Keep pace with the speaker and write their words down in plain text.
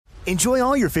Enjoy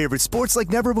all your favorite sports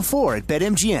like never before at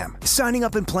BetMGM. Signing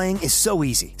up and playing is so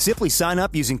easy. Simply sign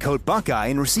up using code Buckeye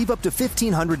and receive up to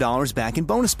 $1,500 back in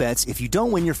bonus bets if you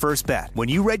don't win your first bet. When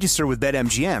you register with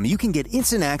BetMGM, you can get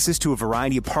instant access to a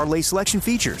variety of parlay selection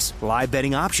features, live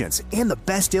betting options, and the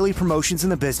best daily promotions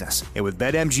in the business. And with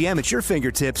BetMGM at your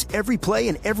fingertips, every play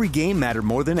and every game matter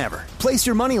more than ever. Place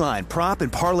your moneyline, prop,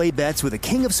 and parlay bets with the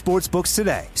king of sportsbooks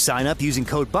today. Sign up using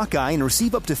code Buckeye and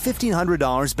receive up to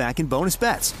 $1,500 back in bonus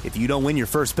bets if you don't win your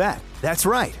first bet. That's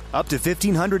right, up to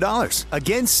 $1,500.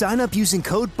 Again, sign up using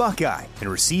code Buckeye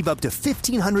and receive up to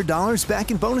 $1,500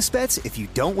 back in bonus bets if you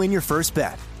don't win your first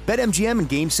bet. BetMGM and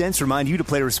GameSense remind you to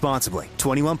play responsibly.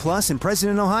 21 plus and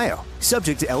present in Ohio.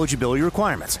 Subject to eligibility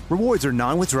requirements. Rewards are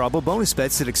non-withdrawable bonus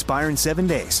bets that expire in 7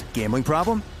 days. Gambling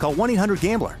problem? Call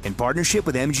 1-800-GAMBLER in partnership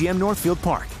with MGM Northfield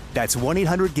Park. That's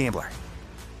 1-800-GAMBLER.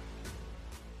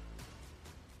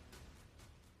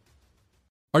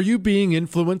 Are you being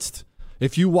influenced?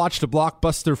 If you watched a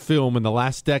blockbuster film in the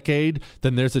last decade,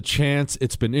 then there's a chance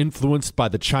it's been influenced by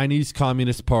the Chinese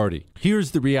Communist Party.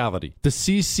 Here's the reality. The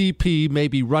CCP may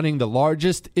be running the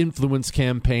largest influence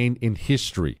campaign in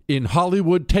history. In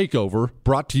Hollywood Takeover,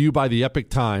 brought to you by the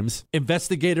Epic Times,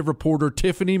 investigative reporter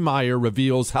Tiffany Meyer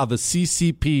reveals how the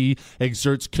CCP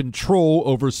exerts control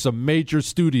over some major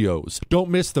studios.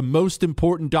 Don't miss the most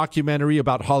important documentary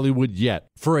about Hollywood yet.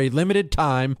 For a limited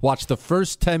time, watch the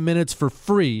first 10 minutes for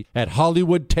free at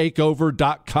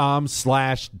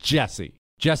HollywoodTakeover.com/Jesse.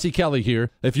 Jesse Kelly here.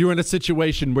 If you're in a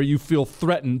situation where you feel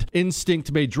threatened,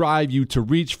 instinct may drive you to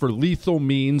reach for lethal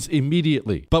means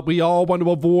immediately. But we all want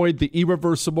to avoid the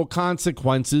irreversible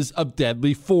consequences of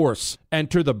deadly force.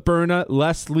 Enter the Byrna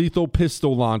less lethal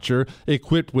pistol launcher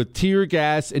equipped with tear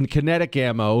gas and kinetic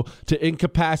ammo to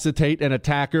incapacitate an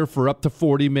attacker for up to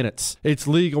 40 minutes. It's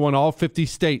legal in all 50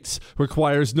 states,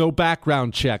 requires no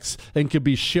background checks, and can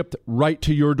be shipped right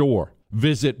to your door.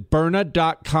 Visit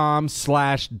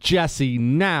Byrna.com/Jesse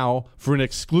now for an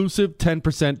exclusive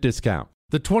 10% discount.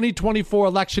 The 2024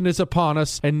 election is upon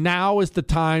us, and now is the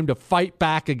time to fight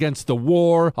back against the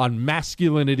war on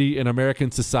masculinity in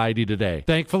American society today.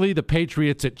 Thankfully, the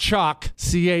patriots at CHOQ,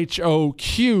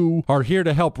 CHOQ, are here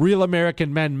to help real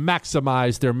American men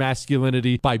maximize their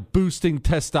masculinity by boosting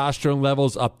testosterone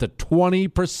levels up to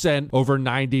 20% over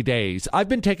 90 days. I've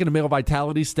been taking a male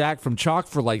vitality stack from CHOQ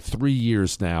for like 3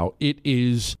 years now. It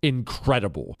is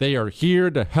incredible. They are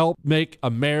here to help make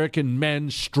American men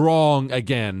strong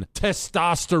again. Testosterone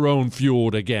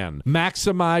fueled again.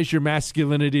 Maximize your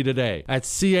masculinity today at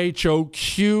CHOQ.com.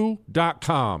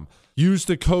 Use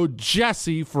the code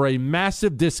Jesse for a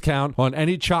massive discount on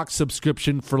any CHOQ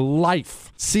subscription for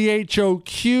life.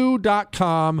 CHOQ.com,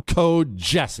 code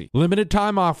Jesse. Limited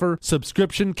time offer.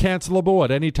 Subscription cancelable at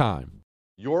any time.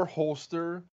 Your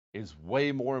holster is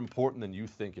way more important than you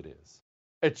think it is.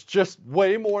 It's just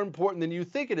way more important than you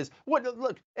think it is.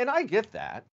 Look, and I get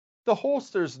that. The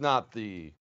holster's not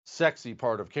the sexy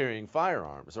part of carrying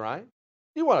firearms, right?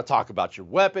 You want to talk about your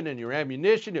weapon and your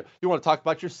ammunition. You want to talk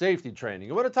about your safety training.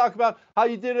 You want to talk about how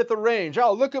you did at the range.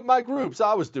 Oh, look at my groups.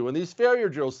 I was doing these failure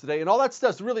drills today. And all that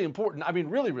stuff's really important. I mean,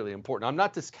 really, really important. I'm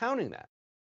not discounting that.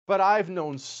 But I've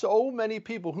known so many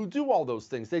people who do all those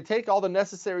things. They take all the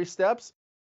necessary steps,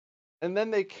 and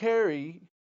then they carry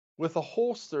with a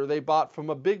holster they bought from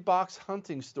a big box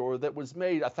hunting store that was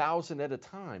made 1,000 at a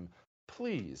time.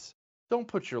 Please. Don't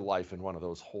put your life in one of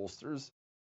those holsters.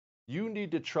 You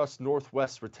need to trust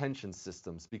Northwest Retention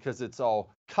Systems because it's all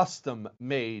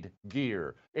custom-made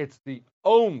gear. It's the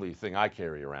only thing I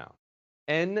carry around.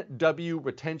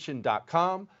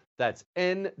 NWRetention.com. That's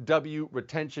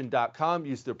NWRetention.com.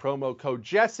 Use the promo code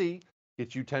Jesse.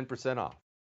 Get you 10% off.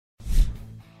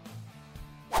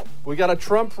 We got a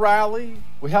Trump rally.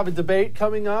 We have a debate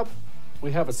coming up.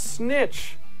 We have a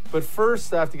snitch. But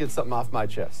first, I have to get something off my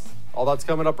chest. All that's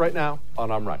coming up right now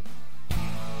on I'm Right.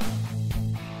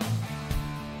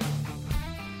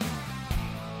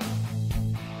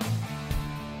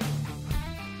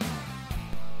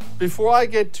 Before I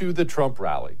get to the Trump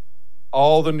rally,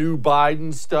 all the new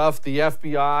Biden stuff, the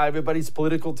FBI, everybody's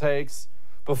political takes,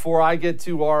 before I get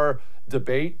to our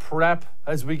debate prep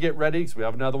as we get ready, because we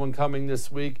have another one coming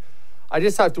this week, I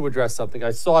just have to address something.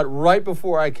 I saw it right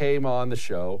before I came on the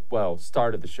show. Well,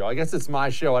 started the show. I guess it's my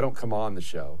show. I don't come on the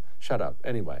show. Shut up.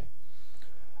 Anyway,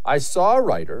 I saw a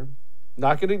writer,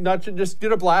 not to just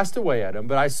get a blast away at him,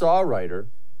 but I saw a writer.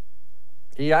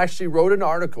 He actually wrote an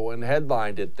article and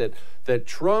headlined it that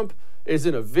Trump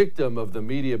isn't a victim of the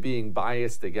media being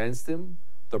biased against him.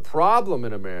 The problem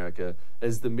in America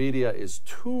is the media is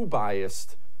too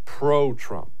biased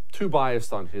pro-Trump, too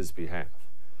biased on his behalf.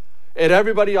 And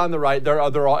everybody on the right,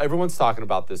 everyone's talking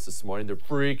about this morning. They're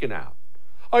freaking out.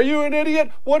 Are you an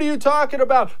idiot? What are you talking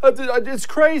about? It's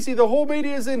crazy. The whole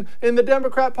media is in the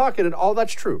Democrat pocket, and all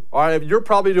that's true. All right, you're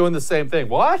probably doing the same thing.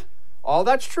 What? All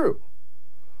that's true.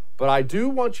 But I do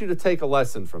want you to take a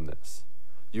lesson from this.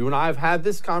 You and I have had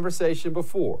this conversation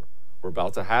before. We're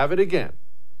about to have it again.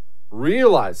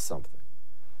 Realize something.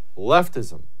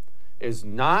 Leftism is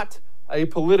not a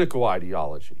political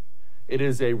ideology. It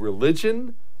is a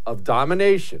religion of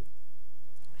domination.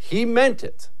 He meant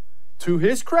it. To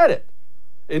his credit,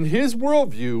 in his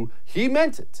worldview, he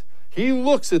meant it. He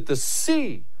looks at the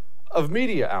sea of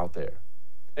media out there,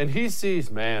 and he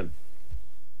sees, man,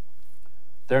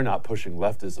 they're not pushing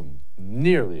leftism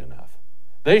nearly enough.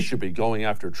 They should be going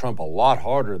after Trump a lot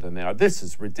harder than they are. This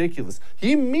is ridiculous.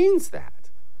 He means that.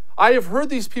 I have heard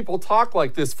these people talk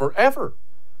like this forever.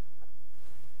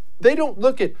 They don't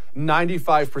look at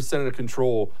 95% of the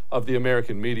control of the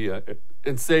American media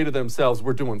and say to themselves,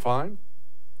 we're doing fine.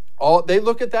 They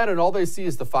look at that and all they see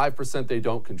is the 5% they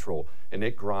don't control, and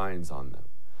it grinds on them.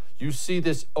 You see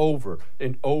this over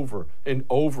and over and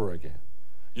over again.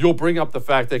 You'll bring up the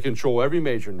fact they control every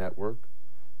major network.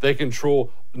 They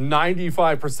control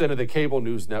 95% of the cable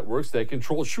news networks. They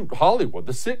control, Hollywood,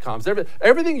 the sitcoms,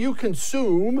 everything you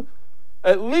consume,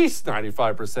 at least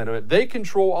 95% of it, they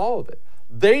control all of it.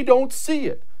 They don't see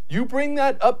it. You bring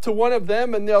that up to one of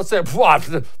them and they'll say,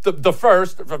 the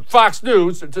first, Fox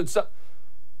News,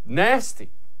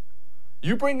 nasty.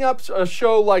 You bring up a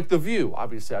show like The View.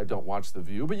 Obviously, I don't watch The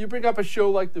View, but you bring up a show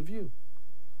like The View.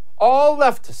 All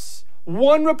leftists,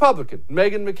 one Republican,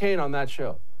 Meghan McCain on that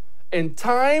show. And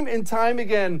time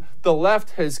again, the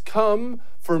left has come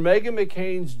for Meghan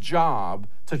McCain's job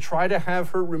to try to have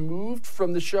her removed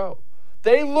from the show.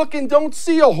 They look and don't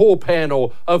see a whole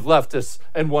panel of leftists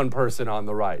and one person on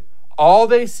the right. All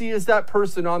they see is that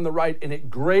person on the right, and it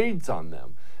grades on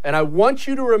them. And I want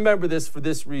you to remember this for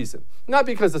this reason. Not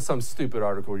because of some stupid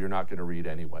article you're not going to read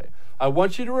anyway. I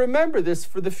want you to remember this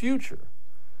for the future.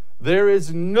 There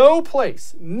is no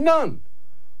place, none,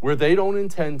 where they don't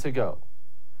intend to go.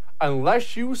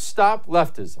 Unless you stop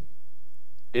leftism,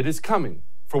 it is coming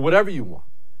for whatever you want.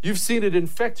 You've seen it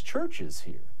infect churches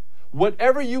here.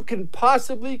 Whatever you can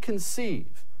possibly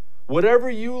conceive, whatever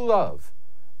you love,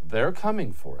 they're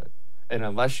coming for it. And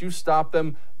unless you stop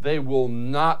them, they will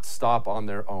not stop on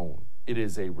their own. It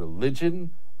is a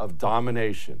religion of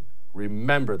domination.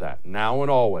 Remember that now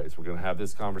and always. We're going to have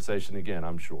this conversation again,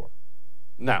 I'm sure.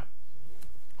 Now,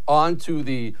 on to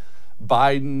the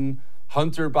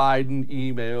Hunter Biden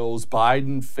emails,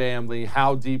 Biden family,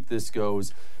 how deep this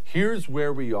goes. Here's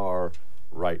where we are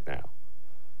right now.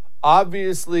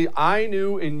 Obviously, I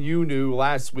knew and you knew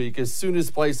last week, as soon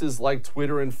as places like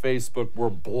Twitter and Facebook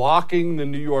were blocking the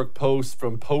New York Post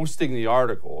from posting the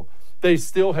article, they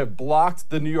still have blocked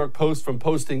the New York Post from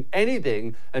posting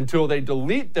anything until they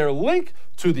delete their link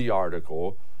to the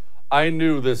article. I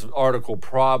knew this article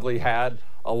probably had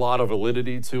a lot of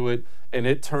validity to it, and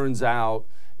it turns out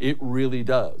it really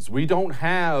does. We don't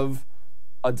have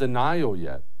a denial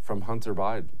yet from Hunter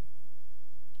Biden.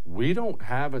 We don't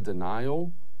have a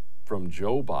denial from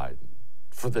Joe Biden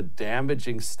for the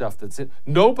damaging stuff that's in.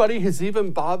 Nobody has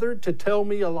even bothered to tell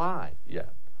me a lie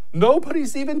yet.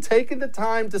 Nobody's even taken the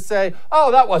time to say,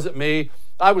 oh, that wasn't me.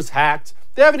 I was hacked.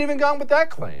 They haven't even gone with that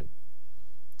claim.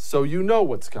 So you know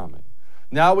what's coming.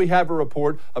 Now we have a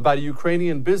report about a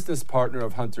Ukrainian business partner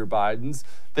of Hunter Biden's.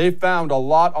 They found a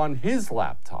lot on his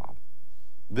laptop.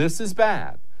 This is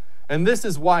bad. And this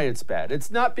is why it's bad.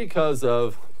 It's not because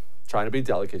of, trying to be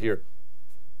delicate here,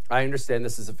 I understand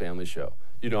this is a family show.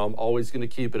 You know, I'm always going to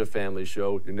keep it a family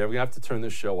show. You're never going to have to turn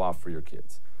this show off for your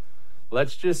kids.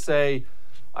 Let's just say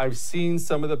I've seen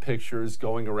some of the pictures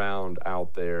going around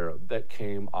out there that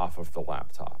came off of the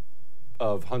laptop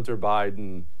of Hunter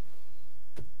Biden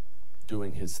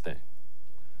doing his thing.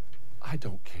 I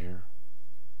don't care.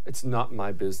 It's not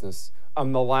my business.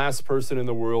 I'm the last person in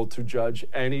the world to judge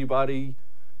anybody.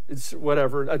 It's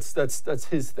whatever. That's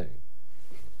his thing.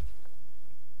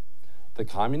 The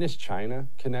Communist China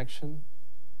connection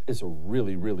is a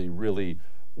really, really, really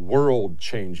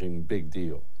world-changing big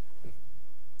deal.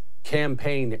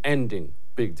 Campaign ending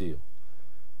big deal.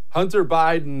 Hunter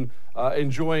Biden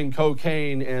enjoying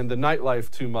cocaine and the nightlife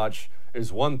too much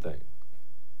is one thing.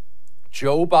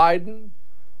 Joe Biden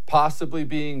possibly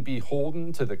being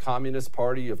beholden to the Communist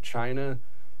Party of China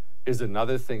is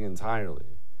another thing entirely.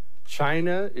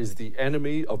 China is the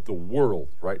enemy of the world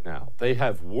right now. They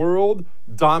have world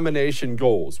domination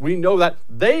goals. We know that.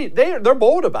 They're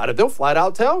bold about it. They'll flat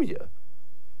out tell you.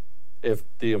 If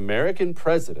the American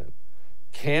president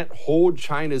can't hold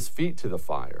China's feet to the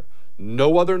fire,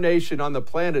 no other nation on the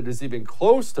planet is even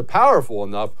close to powerful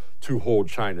enough to hold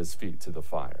China's feet to the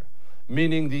fire.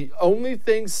 meaning the only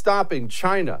thing stopping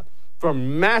China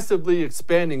from massively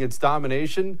expanding its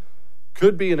domination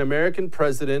could be an American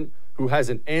president who has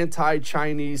an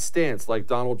anti-Chinese stance like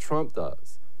Donald Trump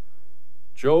does.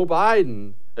 Joe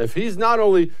Biden, if he's not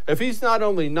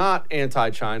only not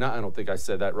anti-China, I don't think I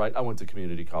said that right, I went to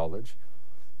community college,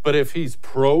 but if he's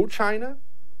pro-China,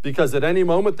 because at any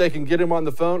moment they can get him on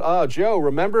the phone, Joe,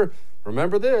 remember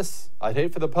this. I'd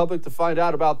hate for the public to find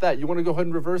out about that. You want to go ahead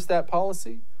and reverse that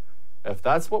policy? If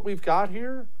that's what we've got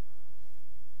here,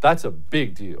 that's a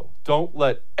big deal. Don't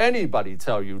let anybody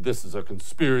tell you this is a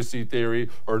conspiracy theory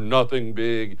or nothing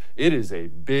big. It is a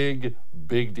big,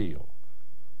 big deal.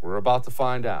 We're about to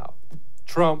find out.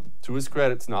 Trump, to his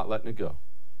credit, is not letting it go.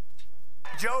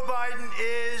 Joe Biden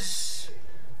is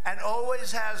and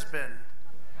always has been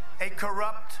a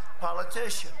corrupt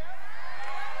politician.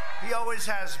 He always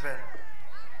has been.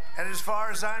 And as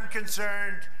far as I'm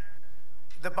concerned,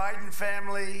 the Biden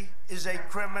family is a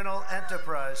criminal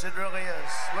enterprise. It really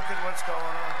is. Look at what's going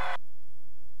on.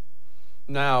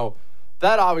 Now,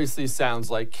 that obviously sounds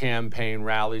like campaign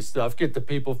rally stuff. Get the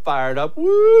people fired up.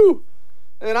 Woo!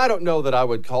 And I don't know that I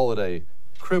would call it a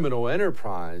criminal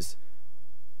enterprise.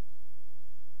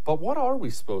 But what are we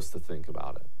supposed to think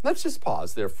about it? Let's just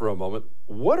pause there for a moment.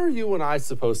 What are you and I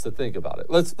supposed to think about it?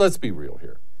 Let's be real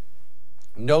here.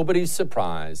 Nobody's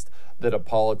surprised that a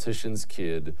politician's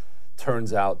kid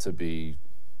turns out to be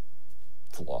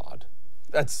flawed.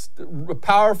 That's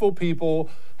powerful people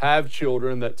have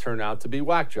children that turn out to be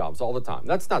whack jobs all the time.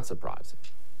 That's not surprising.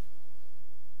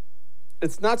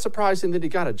 It's not surprising that he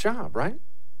got a job, right?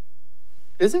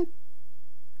 Is it?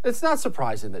 It's not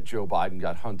surprising that Joe Biden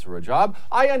got Hunter a job.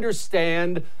 I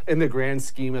understand in the grand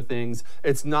scheme of things,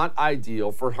 it's not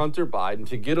ideal for Hunter Biden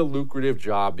to get a lucrative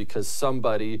job because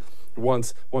somebody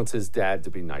wants his dad to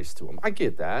be nice to him. I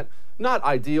get that. Not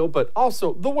ideal, but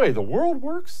also the way the world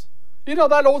works. You know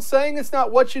that old saying, it's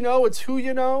not what you know, it's who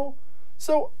you know.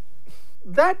 So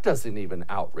that doesn't even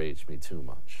outrage me too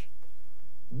much.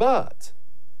 But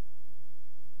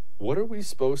what are we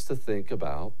supposed to think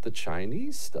about the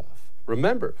Chinese stuff?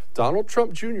 Remember, Donald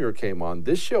Trump Jr. came on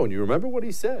this show, and you remember what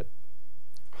he said.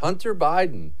 Hunter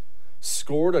Biden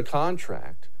scored a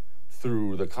contract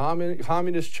through the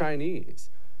communist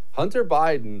Chinese. Hunter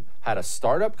Biden had a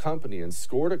startup company and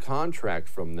scored a contract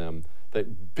from them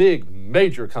that big,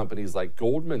 major companies like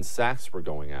Goldman Sachs were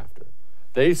going after.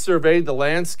 They surveyed the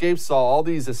landscape, saw all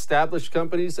these established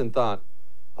companies, and thought,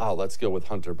 let's go with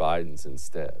Hunter Biden's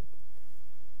instead.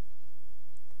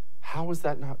 How is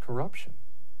that not corruption?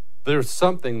 There's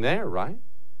something there, right?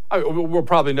 We're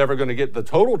probably never going to get the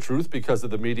total truth because of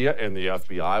the media and the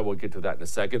FBI. We'll get to that in a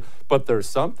second. But there's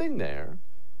something there.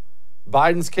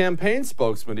 Biden's campaign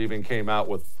spokesman even came out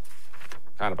with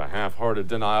kind of a half-hearted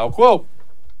denial. Quote,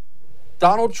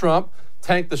 Donald Trump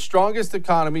tanked the strongest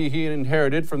economy he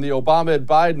inherited from the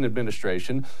Obama-Biden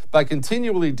administration by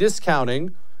continually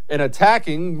discounting and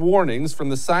attacking warnings from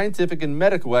the scientific and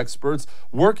medical experts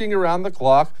working around the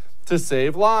clock to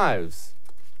save lives.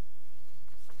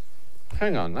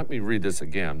 Hang on, let me read this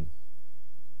again.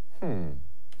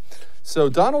 So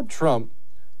Donald Trump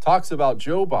talks about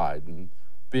Joe Biden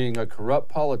being a corrupt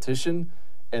politician,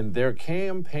 and their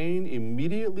campaign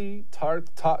immediately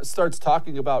starts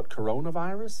talking about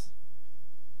coronavirus?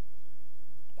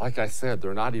 Like I said,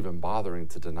 they're not even bothering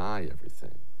to deny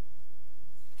everything.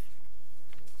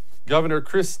 Governor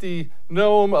Kristi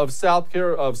Noem of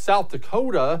South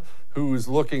Dakota, who's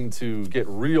looking to get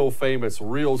real famous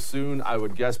real soon, I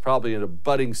would guess probably a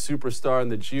budding superstar in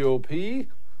the GOP,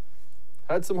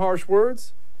 had some harsh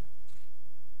words.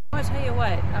 I'll tell you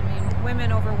what, I mean,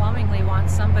 women overwhelmingly want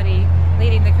somebody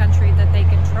leading the country that they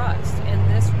can trust,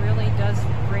 and this really does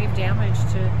grave damage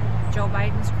to Joe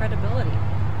Biden's credibility.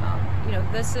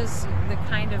 This is the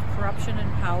kind of corruption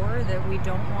and power that we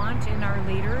don't want in our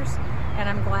leaders, and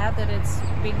I'm glad that it's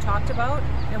being talked about,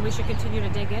 and we should continue to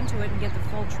dig into it and get the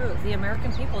full truth. The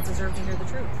American people deserve to hear the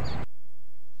truth.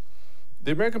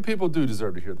 The American people do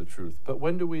deserve to hear the truth, but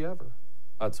when do we ever?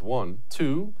 That's one.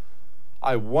 Two,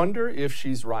 I wonder if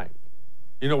she's right.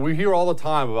 We hear all the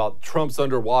time about Trump's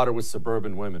underwater with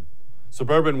suburban women.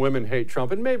 Suburban women hate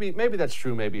Trump, and maybe that's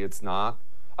true, maybe it's not.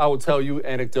 I will tell you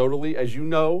anecdotally, as you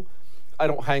know, I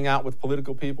don't hang out with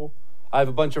political people. I have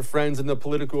a bunch of friends in the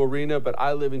political arena, but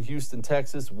I live in Houston,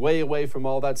 Texas, way away from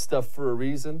all that stuff for a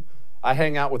reason. I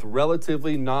hang out with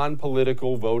relatively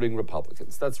non-political voting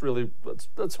Republicans. That's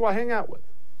who I hang out with.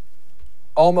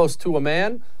 Almost to a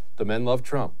man, the men love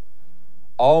Trump.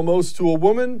 Almost to a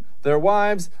woman, their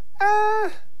wives,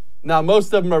 Now,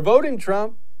 most of them are voting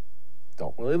Trump,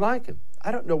 don't really like him.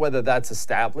 I don't know whether that's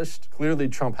established. Clearly,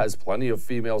 Trump has plenty of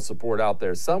female support out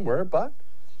there somewhere, but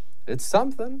It's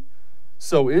something.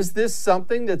 So is this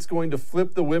something that's going to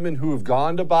flip the women who have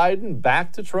gone to Biden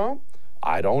back to Trump?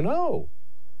 I don't know.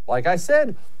 Like I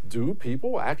said, do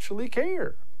people actually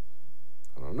care?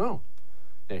 I don't know.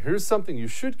 Now, here's something you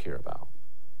should care about.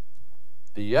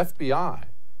 The FBI,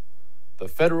 the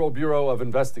Federal Bureau of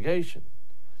Investigation,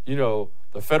 you know,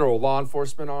 the federal law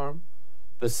enforcement arm,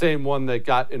 the same one that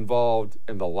got involved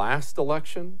in the last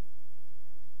election,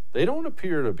 they don't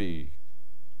appear to be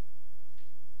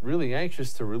really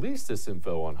anxious to release this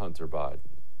info on Hunter Biden.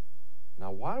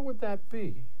 Now, why would that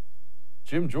be?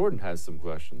 Jim Jordan has some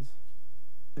questions.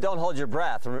 Don't hold your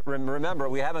breath. Remember,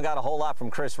 we haven't got a whole lot from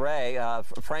Chris Wray.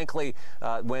 Frankly,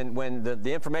 when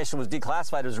the information was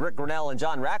declassified, it was Rick Grinnell and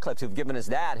John Ratcliffe who've given us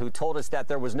that, who told us that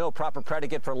there was no proper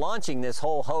predicate for launching this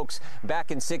whole hoax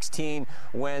back in 2016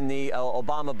 when the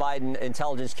Obama-Biden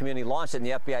intelligence community launched it and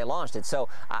the FBI launched it. So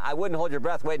I wouldn't hold your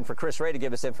breath waiting for Chris Wray to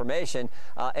give us information.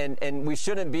 And we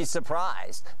shouldn't be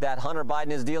surprised that Hunter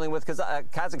Biden is dealing with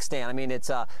Kazakhstan. I mean,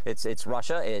 it's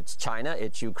Russia, it's China,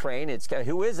 it's Ukraine,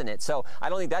 who isn't it? So I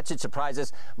don't think that should surprise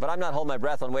us, but I'm not holding my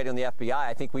breath on waiting on the FBI.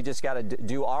 I think we just got to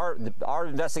do our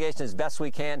investigation as best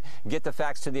we can, get the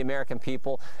facts to the American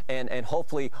people, and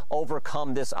hopefully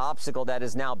overcome this obstacle that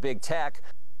is now big tech.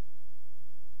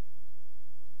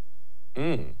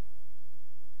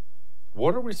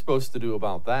 What are we supposed to do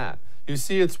about that? You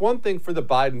see, it's one thing for the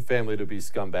Biden family to be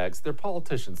scumbags. They're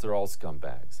politicians. They're all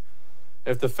scumbags.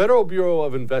 If the Federal Bureau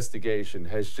of Investigation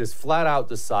has just flat out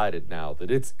decided now that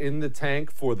it's in the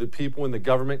tank for the people in the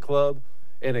government club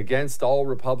and against all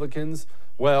Republicans,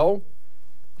 well,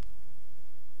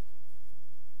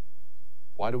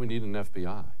 why do we need an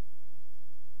FBI?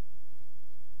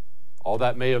 All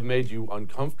that may have made you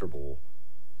uncomfortable,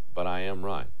 but I am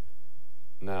right.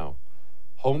 Now,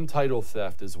 home title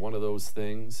theft is one of those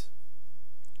things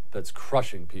that's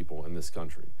crushing people in this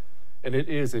country. And it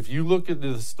is, if you look at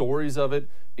the stories of it,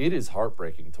 it is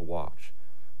heartbreaking to watch.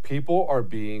 People are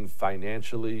being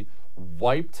financially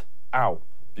wiped out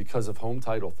because of home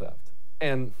title theft.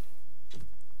 And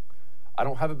I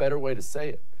don't have a better way to say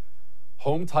it.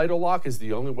 Home title lock is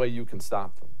the only way you can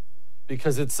stop them,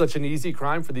 because it's such an easy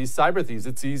crime for these cyber thieves.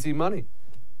 It's easy money.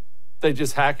 They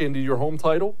just hack into your home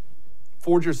title,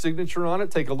 forge your signature on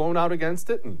it, take a loan out against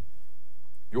it, and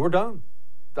you're done.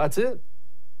 That's it.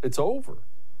 It's over.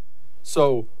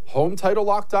 So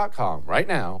HomeTitleLock.com right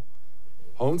now,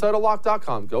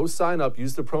 HomeTitleLock.com, go sign up,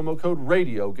 use the promo code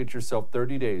RADIO, get yourself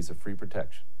 30 days of free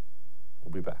protection.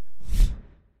 We'll be back.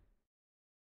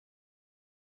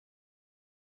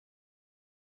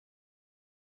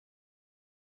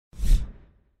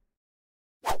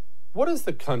 What does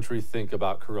the country think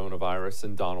about coronavirus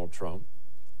and Donald Trump?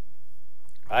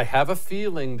 I have a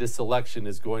feeling this election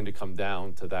is going to come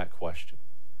down to that question.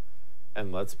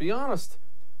 And let's be honest,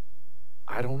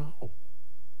 I don't know.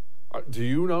 Do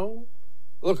you know?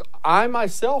 Look, I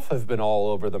myself have been all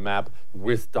over the map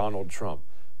with Donald Trump,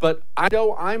 but I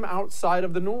know I'm outside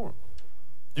of the norm.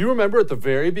 Do you remember at the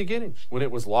very beginning when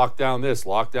it was lockdown this,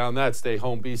 lockdown that, stay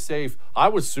home, be safe? I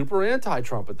was super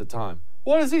anti-Trump at the time.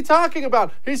 What is he talking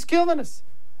about? He's killing us.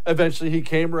 Eventually he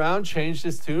came around, changed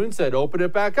his tune, said open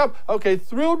it back up. Okay,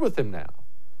 thrilled with him now.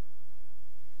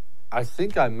 I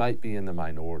think I might be in the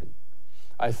minority.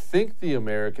 I think the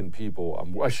American people,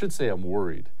 I'm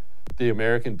worried. The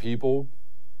American people,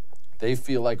 they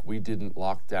feel like we didn't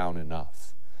lock down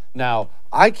enough. Now,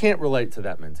 I can't relate to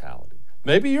that mentality.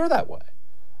 Maybe you're that way.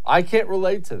 I can't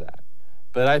relate to that.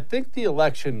 But I think the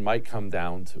election might come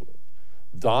down to it.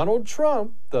 Donald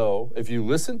Trump, though, if you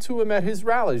listen to him at his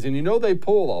rallies, and you know they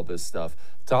pull all this stuff,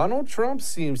 Donald Trump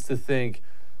seems to think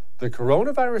the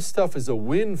coronavirus stuff is a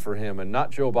win for him and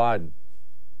not Joe Biden.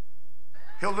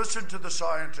 He'll listen to the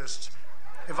scientists.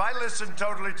 If I listened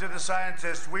totally to the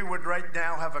scientists, we would right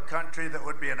now have a country that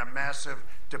would be in a massive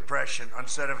depression.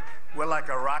 Instead of, we're like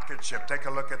a rocket ship. Take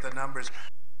a look at the numbers.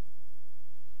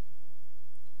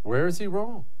 Where is he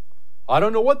wrong? I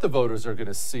don't know what the voters are going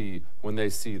to see when they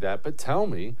see that, but tell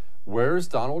me, where is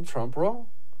Donald Trump wrong?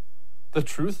 The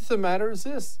truth of the matter is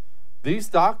this. These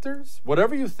doctors,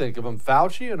 whatever you think of them,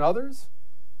 Fauci and others,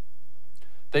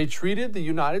 they treated the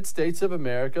United States of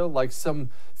America like some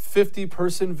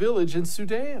 50-person village in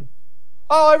Sudan.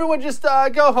 Oh, everyone just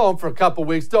go home for a couple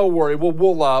weeks. Don't worry.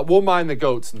 We'll mind the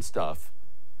goats and stuff.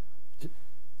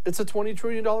 It's a $20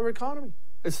 trillion economy.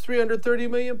 It's 330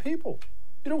 million people.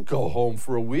 You don't go home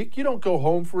for a week. You don't go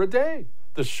home for a day.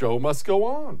 The show must go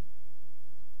on.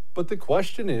 But the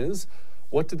question is,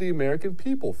 what do the American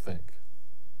people think?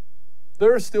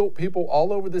 There are still people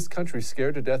all over this country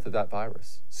scared to death of that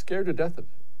virus, scared to death of it.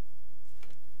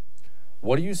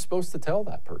 What are you supposed to tell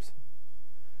that person?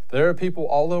 There are people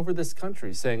all over this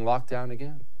country saying lockdown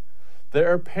again.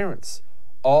 There are parents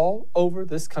all over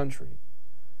this country,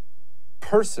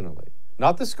 personally,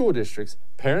 not the school districts,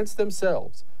 parents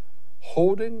themselves,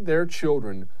 holding their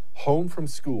children home from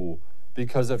school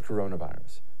because of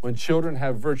coronavirus, when children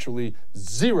have virtually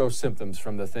zero symptoms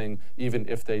from the thing, even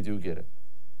if they do get it.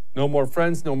 No more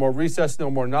friends, no more recess, no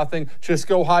more nothing. Just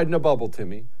go hide in a bubble,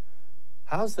 Timmy.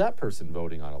 How's that person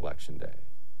voting on Election Day?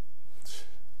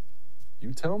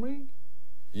 You tell me?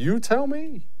 You tell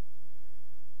me?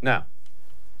 Now,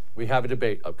 we have a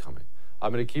debate upcoming.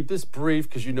 I'm going to keep this brief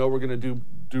because you know we're going to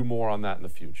do more on that in the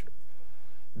future.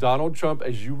 Donald Trump,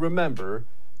 as you remember,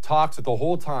 talked the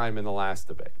whole time in the last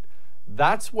debate.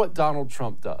 That's what Donald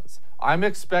Trump does. I'm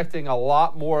expecting a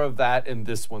lot more of that in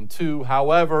this one too.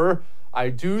 However, I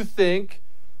do think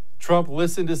Trump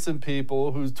listened to some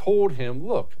people who told him,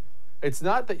 look, it's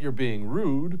not that you're being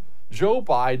rude. Joe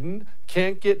Biden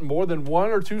can't get more than 1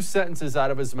 or 2 sentences out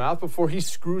of his mouth before he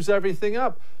screws everything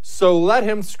up. So let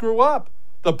him screw up.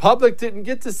 The public didn't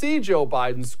get to see Joe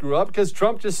Biden screw up because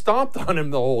Trump just stomped on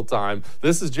him the whole time.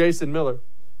 This is Jason Miller.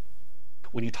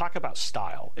 When you talk about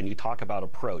style and you talk about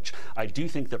approach, I do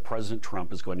think that President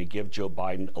Trump is going to give Joe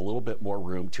Biden a little bit more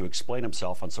room to explain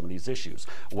himself on some of these issues.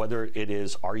 Whether it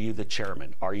is, are you the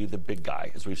chairman? Are you the big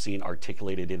guy, as we've seen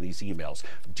articulated in these emails?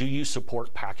 Do you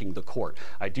support packing the court?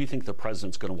 I do think the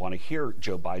president's going to want to hear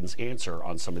Joe Biden's answer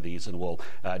on some of these, and we'll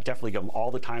definitely give him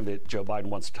all the time that Joe Biden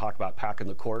wants to talk about packing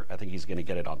the court. I think he's going to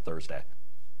get it on Thursday.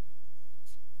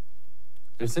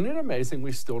 Isn't it amazing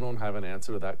we still don't have an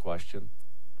answer to that question?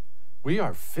 We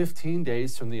are 15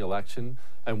 days from the election,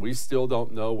 and we still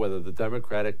don't know whether the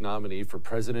Democratic nominee for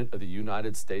President of the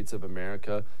United States of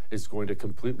America is going to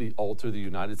completely alter the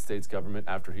United States government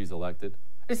after he's elected.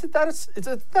 Isn't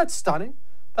that stunning?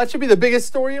 That should be the biggest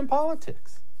story in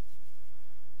politics.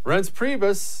 Reince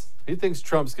Priebus, he thinks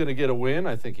Trump's going to get a win.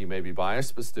 I think he may be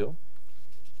biased, but still.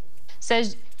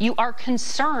 Says you are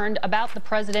concerned about the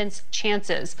president's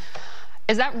chances.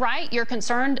 Is that right? You're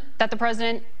concerned that the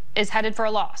president is headed for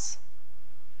a loss?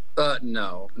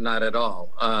 No, not at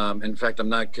all. In fact, I'm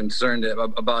not concerned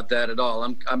about that at all.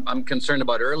 I'm concerned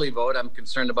about early vote. I'm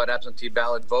concerned about absentee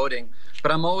ballot voting,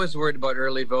 but I'm always worried about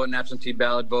early vote and absentee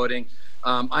ballot voting.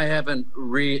 I haven't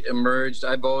re-emerged.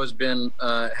 I've always been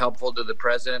helpful to the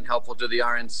president, helpful to the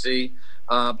RNC.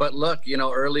 But look,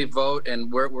 early vote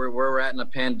and where we're at in a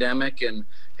pandemic and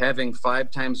having 5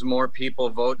 times more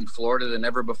people vote in Florida than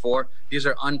ever before. These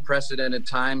are unprecedented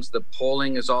times. The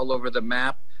polling is all over the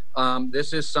map.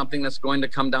 This is something that's going to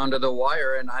come down to the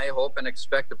wire, and I hope and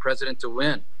expect the president to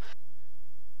win.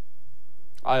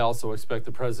 I also expect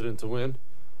the president to win,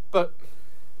 but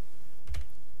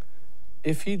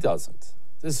if he doesn't,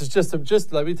 this is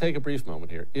just let me take a brief moment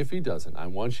here. If he doesn't, I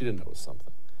want you to know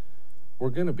something. We're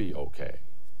going to be okay.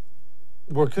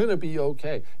 We're going to be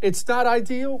okay. It's not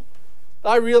ideal.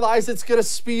 I realize it's going to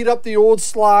speed up the old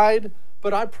slide,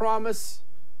 but I promise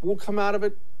we'll come out of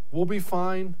it. We'll be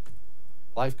fine.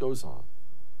 Life goes on.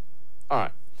 All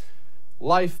right.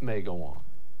 Life may go on,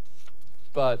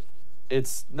 but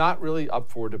it's not really up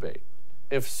for debate.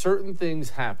 If certain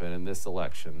things happen in this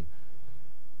election,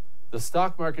 the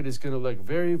stock market is going to look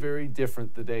very, very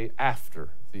different the day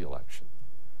after the election.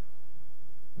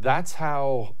 That's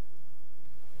how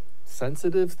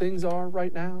sensitive things are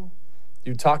right now.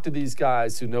 You talk to these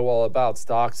guys who know all about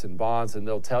stocks and bonds, and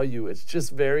they'll tell you it's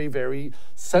just very, very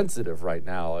sensitive right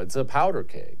now. It's a powder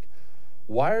keg.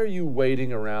 Why are you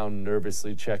waiting around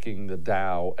nervously checking the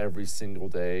Dow every single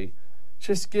day?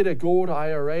 Just get a gold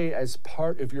IRA as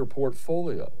part of your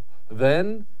portfolio.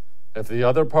 Then, if the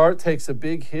other part takes a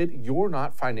big hit, you're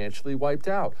not financially wiped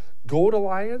out. Gold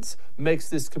Alliance makes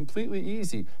this completely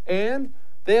easy. And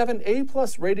they have an A+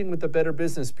 rating with the Better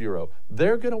Business Bureau.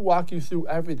 They're going to walk you through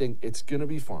everything. It's going to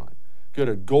be fine. Go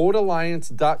to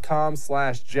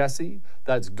goldalliance.com/Jesse.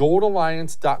 That's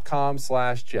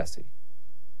goldalliance.com/Jesse.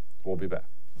 We'll be back.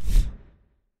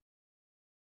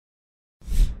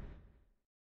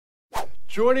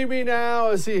 Joining me now,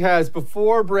 as he has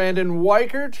before, Brandon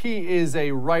Weichert. He is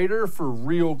a writer for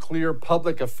Real Clear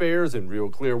Public Affairs and Real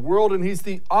Clear World, and he's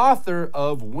the author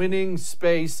of Winning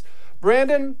Space.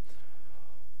 Brandon,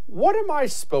 what am I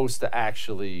supposed to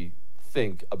actually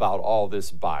think about all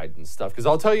this Biden stuff? Because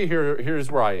I'll tell you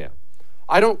here's where I am.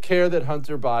 I don't care that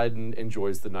Hunter Biden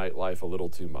enjoys the nightlife a little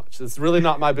too much. It's really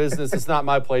not my business. It's not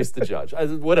my place to judge.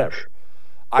 Whatever.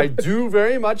 I do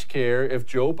very much care if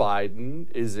Joe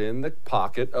Biden is in the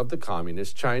pocket of the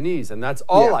communist Chinese, and that's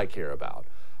all I care about.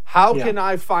 How can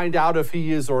I find out if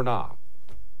he is or not?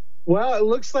 Well, it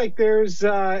looks like there's,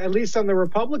 at least on the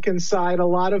Republican side, a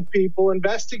lot of people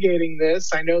investigating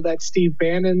this. I know that Steve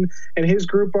Bannon and his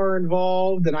group are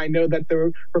involved, and I know that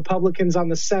the Republicans on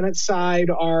the Senate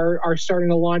side are starting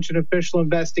to launch an official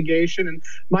investigation. And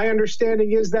my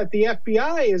understanding is that the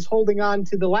FBI is holding on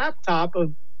to the laptop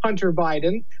of Hunter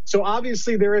Biden. So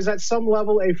obviously there is at some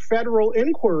level a federal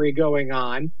inquiry going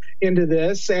on into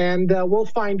this, and we'll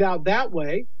find out that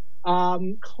way.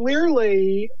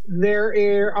 Clearly,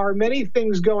 there are many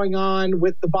things going on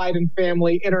with the Biden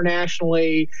family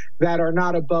internationally that are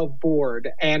not above board.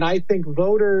 And I think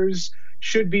voters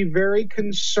should be very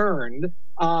concerned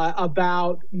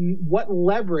about what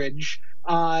leverage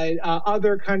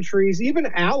other countries, even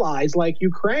allies like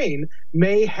Ukraine,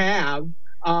 may have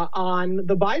on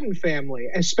the Biden family,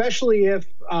 especially if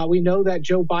we know that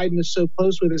Joe Biden is so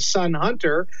close with his son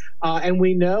Hunter, and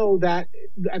we know that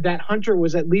Hunter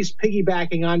was at least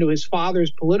piggybacking onto his father's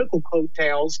political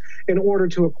coattails in order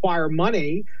to acquire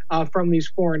money from these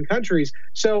foreign countries.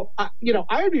 So,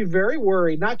 I would be very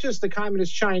worried, not just the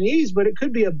communist Chinese, but it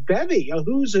could be a bevy, a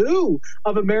who's who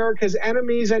of America's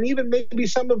enemies, and even maybe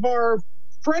some of our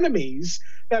frenemies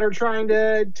that are trying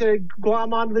to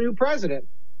glom onto the new president.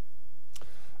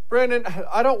 Brandon,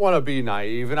 I don't want to be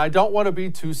naive, and I don't want to be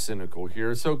too cynical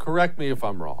here, so correct me if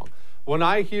I'm wrong. When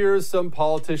I hear some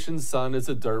politician's son is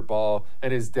a dirtball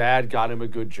and his dad got him a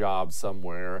good job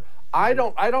somewhere, I'm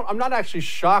not actually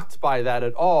shocked by that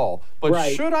at all. But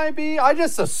right. Should I be? I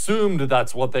just assumed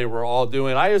that's what they were all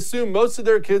doing. I assume most of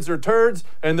their kids are turds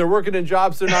and they're working in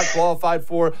jobs they're not qualified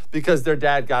for because their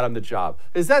dad got them the job.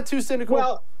 Is that too cynical?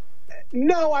 Well,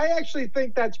 no, I actually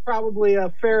think that's probably a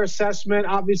fair assessment.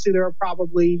 Obviously, there are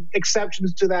probably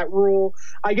exceptions to that rule.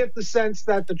 I get the sense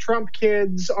that the Trump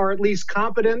kids are at least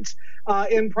competent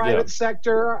in private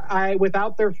sector.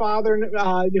 Without their father,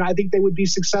 I think they would be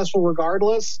successful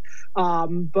regardless.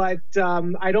 But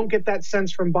I don't get that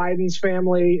sense from Biden's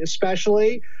family,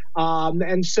 especially.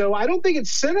 And so I don't think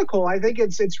it's cynical. I think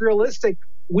it's realistic.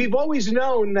 We've always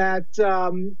known that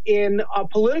in a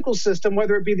political system,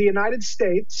 whether it be the United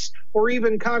States or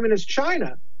even communist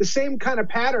China, the same kind of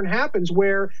pattern happens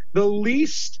where the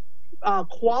least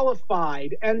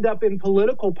qualified end up in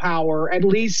political power, at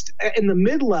least in the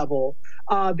mid-level,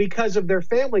 because of their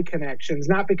family connections,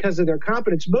 not because of their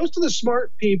competence. Most of the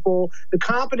smart people, the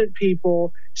competent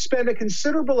people, spend a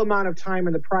considerable amount of time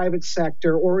in the private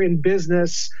sector or in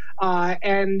business,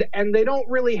 and they don't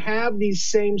really have these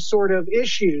same sort of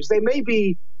issues. They may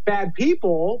be bad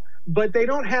people, but they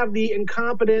don't have the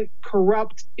incompetent,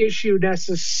 corrupt issue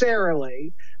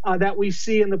necessarily that we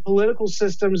see in the political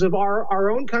systems of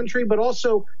our own country, but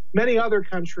also many other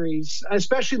countries,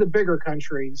 especially the bigger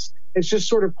countries. It's just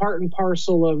sort of part and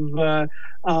parcel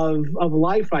of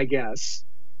life, I guess.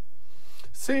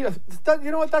 See,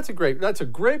 you know what? That's a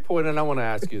great point, and I want to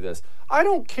ask you this. I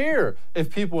don't care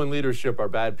if people in leadership are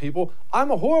bad people.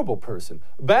 I'm a horrible person.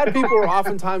 Bad people are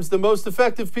oftentimes the most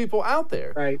effective people out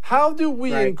there. Right. How do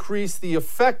we increase the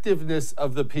effectiveness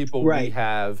of the people we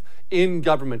have in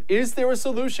government? Is there a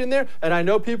solution there? And I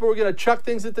know people are going to chuck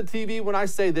things at the TV when I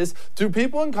say this. Do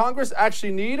people in Congress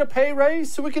actually need a pay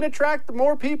raise so we can attract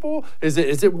more people? Is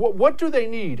it what do they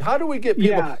need? How do we get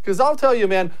people? Because I'll tell you,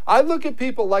 man, I look at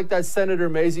people like that Senator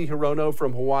Mazie Hirono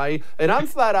from Hawaii, and I'm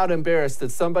flat out embarrassed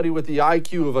that somebody with the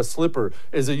IQ of a slipper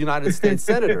is a United States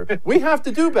senator. We have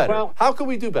to do better. Well, how can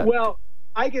we do better? Well,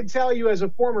 I can tell you as a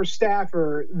former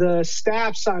staffer, the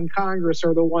staffs on Congress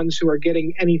are the ones who are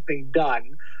getting anything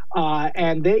done.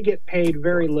 And they get paid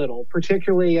very little,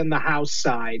 particularly in the House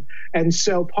side. And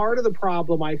so part of the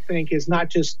problem, I think, is not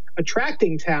just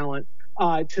attracting talent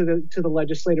to the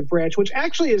legislative branch, which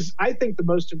actually is, I think, the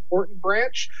most important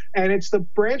branch. And it's the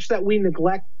branch that we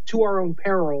neglect to our own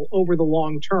peril over the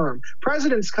long term.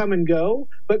 Presidents come and go,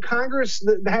 but Congress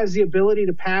has the ability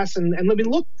to pass. And let me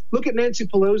look at Nancy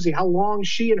Pelosi, how long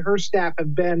she and her staff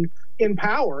have been in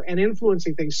power and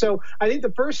influencing things. So I think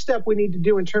the first step we need to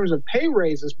do in terms of pay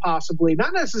raises, possibly,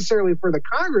 not necessarily for the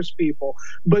Congress people,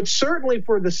 but certainly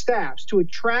for the staffs, to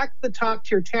attract the top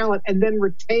tier talent and then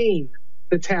retain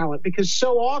the talent, because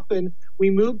so often we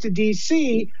move to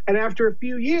DC and after a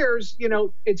few years,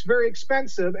 it's very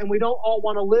expensive and we don't all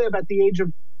want to live at the age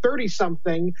of 30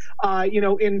 something,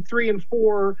 in 3 and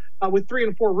 4 with 3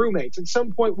 and 4 roommates. At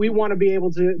some point, we want to be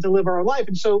able to live our life.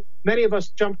 And so many of us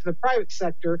jump to the private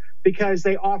sector because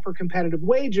they offer competitive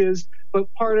wages.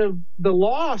 But part of the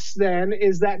loss then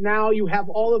is that now you have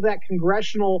all of that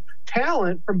congressional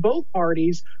talent from both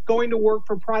parties going to work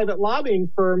for private lobbying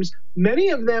firms, many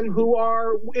of them who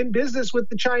are in business with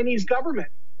the Chinese government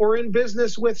or in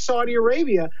business with Saudi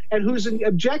Arabia, and whose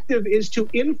objective is to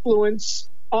influence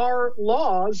our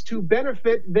laws to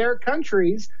benefit their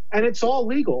countries, and it's all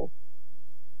legal.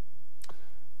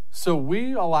 So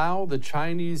we allow the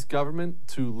Chinese government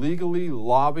to legally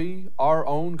lobby our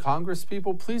own Congress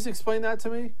people? Please explain that to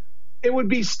me. It would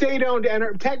be state-owned,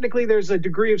 and technically there's a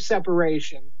degree of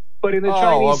separation. But in the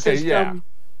Chinese system,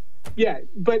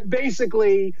 but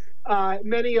basically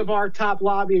many of our top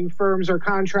lobbying firms are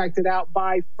contracted out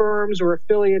by firms or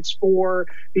affiliates for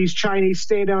these Chinese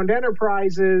state-owned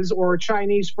enterprises or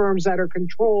Chinese firms that are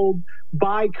controlled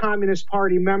by Communist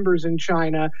Party members in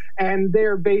China, and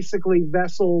they're basically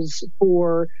vessels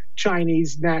for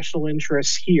Chinese national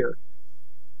interests here.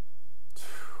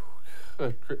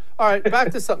 All right,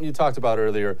 back to something you talked about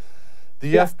earlier,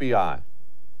 the FBI.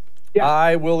 Yeah.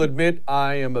 I will admit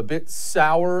I am a bit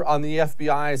sour on the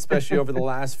FBI, especially over the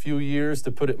last few years,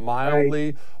 to put it mildly.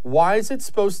 Right. Why is it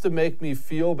supposed to make me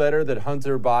feel better that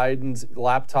Hunter Biden's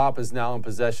laptop is now in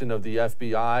possession of the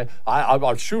FBI?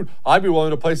 I'd be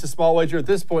willing to place a small wager at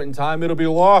this point in time. It'll be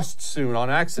lost soon on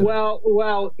accident.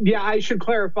 Well, yeah, I should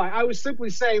clarify. I was simply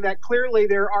saying that clearly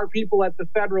there are people at the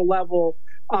federal level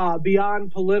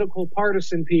beyond political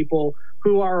partisan people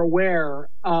who are aware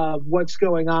of what's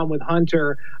going on with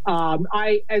Hunter.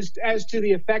 As to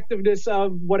the effectiveness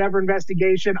of whatever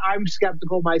investigation, I'm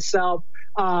skeptical myself.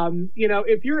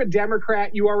 If you're a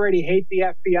Democrat, you already hate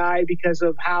the FBI because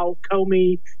of how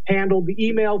Comey handled the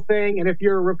email thing, and if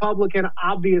you're a Republican,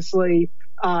 obviously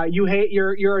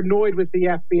you're annoyed with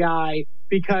the FBI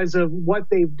because of what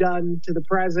they've done to the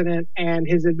president and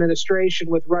his administration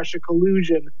with Russia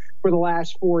collusion for the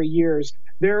last 4 years.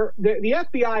 The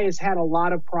FBI has had a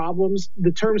lot of problems.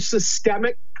 The term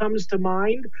systemic comes to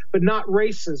mind, but not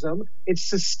racism. It's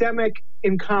systemic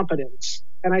incompetence.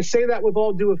 And I say that with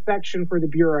all due affection for the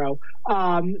Bureau.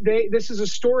 This is a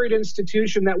storied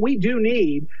institution that we do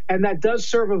need and that does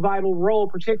serve a vital role,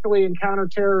 particularly in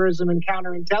counterterrorism and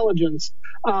counterintelligence.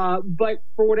 But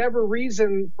for whatever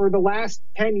reason, for the last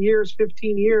 10 years,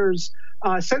 15 years,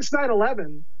 since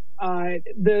 9/11,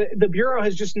 the Bureau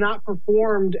has just not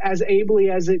performed as ably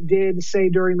as it did, say,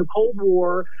 during the Cold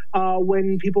War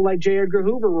when people like J. Edgar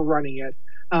Hoover were running it.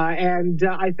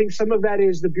 I think some of that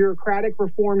is the bureaucratic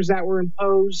reforms that were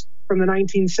imposed from the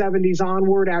 1970s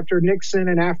onward after Nixon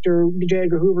and after J.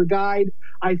 Edgar Hoover died.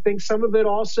 I think some of it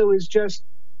also is just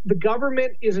the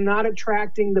government is not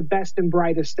attracting the best and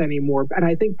brightest anymore. And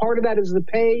I think part of that is the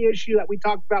pay issue that we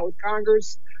talked about with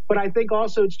Congress. But I think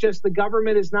also it's just the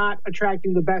government is not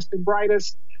attracting the best and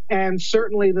brightest. And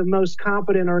certainly the most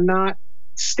competent are not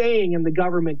staying in the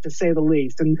government, to say the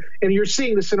least. And you're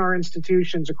seeing this in our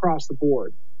institutions across the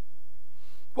board.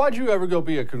 Why'd you ever go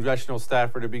be a congressional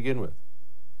staffer to begin with?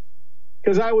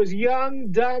 Because I was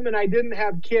young, dumb, and I didn't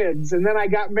have kids. And then I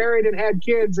got married and had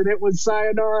kids, and it was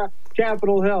sayonara,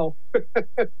 Capitol Hill.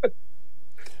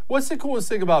 What's the coolest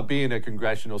thing about being a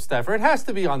congressional staffer? It has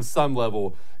to be on some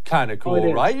level kind of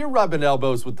cool, right? You're rubbing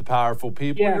elbows with the powerful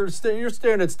people. Yeah. You're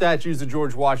staring at statues of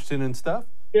George Washington and stuff.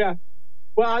 Yeah.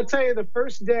 Well, I'll tell you, the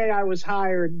first day I was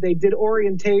hired, they did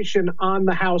orientation on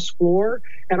the House floor,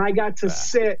 and I got to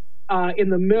sit in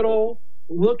the middle,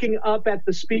 looking up at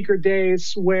the speaker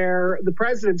dais where the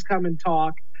presidents come and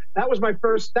talk. That was my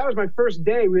first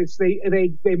day.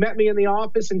 They met me in the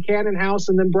office in Cannon House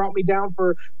and then brought me down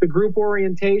for the group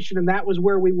orientation, and that was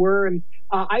where we were. And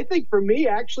I think for me,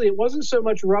 actually, it wasn't so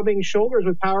much rubbing shoulders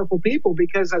with powerful people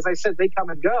because, as I said, they come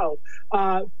and go.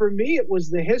 For me, it was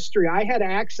the history. I had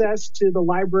access to the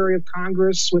Library of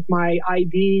Congress with my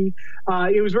ID.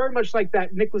 It was very much like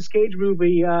that Nicolas Cage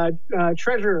movie,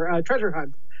 Treasure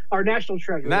Hunt, or National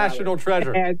Treasure. National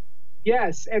Treasure. And,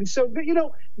 yes. And so,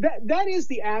 that is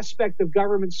the aspect of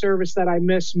government service that I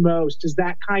miss most, is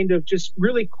that kind of just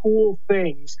really cool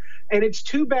things. And it's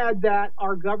too bad that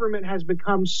our government has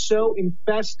become so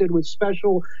infested with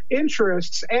special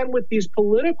interests and with these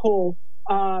political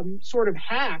sort of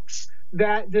hacks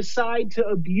that decide to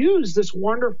abuse this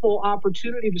wonderful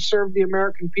opportunity to serve the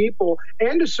American people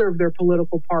and to serve their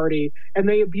political party. And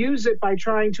they abuse it by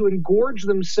trying to engorge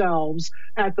themselves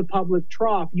at the public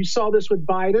trough. You saw this with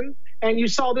Biden, and you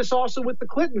saw this also with the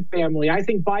Clinton family. I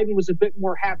think Biden was a bit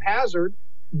more haphazard,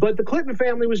 but the Clinton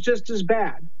family was just as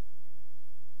bad.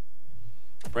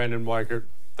 Brandon Weichert,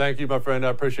 thank you, my friend. I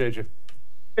appreciate you.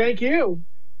 Thank you.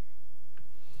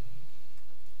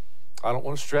 I don't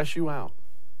want to stress you out.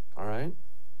 All right.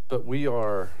 But we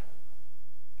are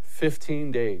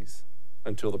 15 days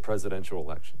until the presidential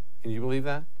election. Can you believe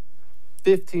that?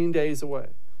 15 days away.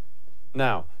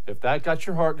 Now, if that got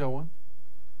your heart going,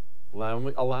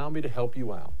 allow me to help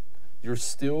you out. You're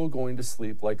still going to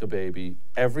sleep like a baby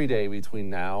every day between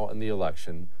now and the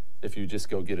election if you just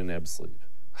go get an ebb sleep.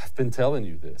 I've been telling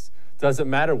you this. Doesn't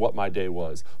matter what my day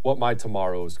was, what my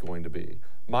tomorrow is going to be.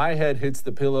 My head hits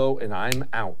the pillow and I'm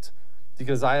out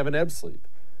because I have an ebb sleep.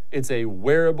 It's a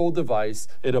wearable device.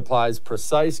 It applies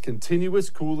precise, continuous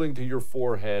cooling to your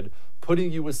forehead,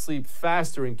 putting you asleep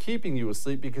faster and keeping you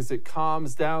asleep because it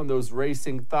calms down those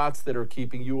racing thoughts that are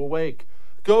keeping you awake.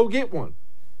 Go get one.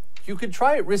 You can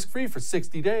try it risk-free for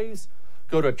 60 days.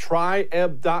 Go to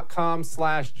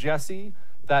tryebb.com/Jesse.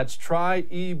 That's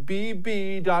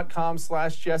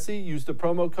tryebb.com/Jesse. Use the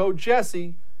promo code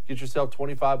Jesse. Get yourself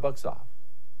 $25 off.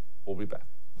 We'll be back.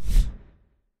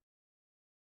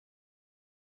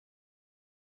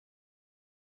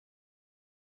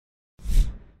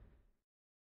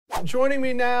 Joining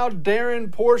me now,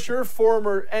 Darren Porcher,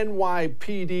 former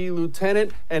NYPD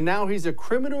lieutenant, and now he's a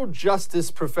criminal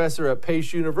justice professor at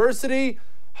Pace University,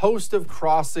 host of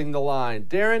Crossing the Line.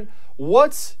 Darren,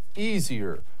 what's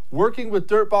easier, working with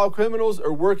dirtball criminals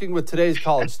or working with today's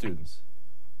college students?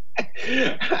 It's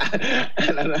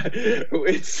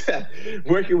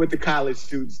working with the college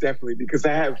students, definitely, because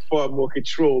I have far more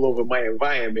control over my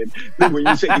environment than when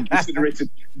you take into consideration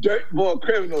dirtball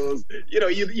criminals. You know,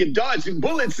 you're dodging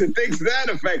bullets and things to that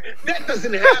effect. That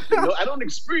doesn't happen. I don't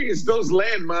experience those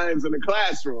landmines in the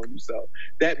classroom. So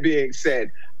that being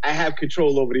said, I have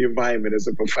control over the environment as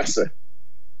a professor.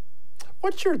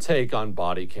 What's your take on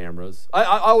body cameras?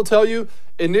 I will tell you,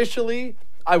 initially,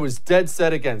 I was dead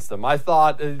set against them. I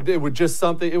thought it was just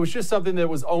something that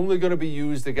was only going to be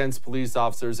used against police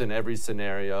officers in every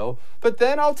scenario. But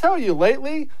then I'll tell you,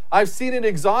 lately, I've seen it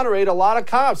exonerate a lot of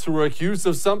cops who were accused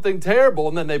of something terrible,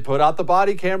 and then they put out the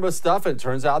body camera stuff, and it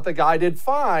turns out the guy did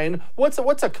fine. What's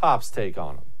a cop's take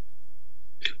on them?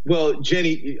 Well,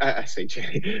 Jenny, I say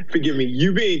Jenny, forgive me.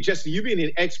 You being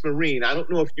an ex-Marine, I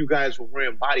don't know if you guys were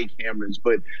wearing body cameras,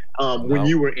 but when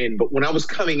you were in, but when I was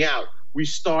coming out, we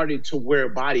started to wear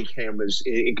body cameras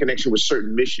in connection with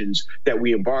certain missions that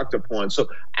we embarked upon. So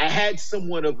I had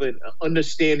somewhat of an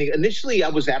understanding. Initially, I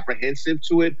was apprehensive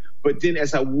to it, but then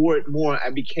as I wore it more, I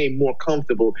became more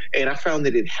comfortable, and I found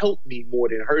that it helped me more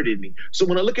than hurted me. So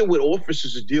when I look at what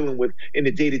officers are dealing with in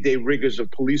the day-to-day rigors of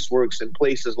police works in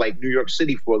places like New York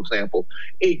City, for example,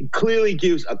 it clearly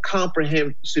gives a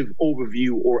comprehensive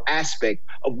overview or aspect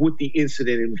of what the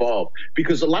incident involved.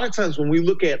 Because a lot of times when we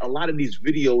look at a lot of these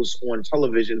videos on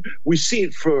television, we see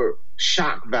it for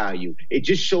shock value. It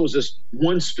just shows us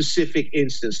one specific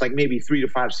instance, like maybe 3 to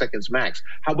 5 seconds max.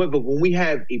 However, when we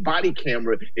have a body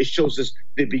camera, it shows us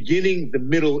the beginning, the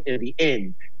middle, and the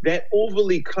end. That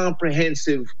overly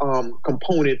comprehensive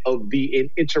component of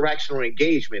the interaction or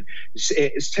engagement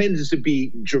tends to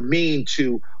be germane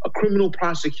to a criminal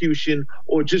prosecution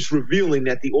or just revealing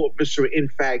that the officer, in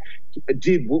fact,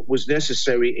 did what was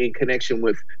necessary in connection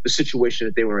with the situation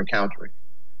that they were encountering.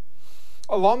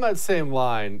 Along that same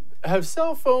line, have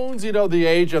cell phones, the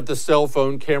age of the cell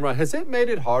phone camera, has it made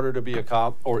it harder to be a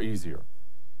cop or easier?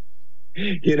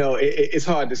 It's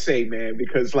hard to say, man,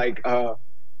 because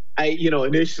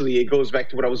initially it goes back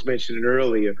to what I was mentioning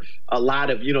earlier. A lot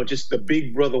of, just the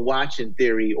big brother watching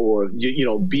theory or,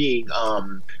 being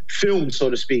filmed, so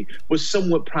to speak, was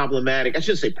somewhat problematic. I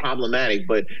shouldn't say problematic,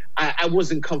 but I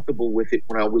wasn't comfortable with it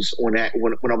when I was when I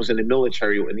was in the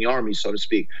military or in the Army, so to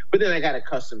speak. But then I got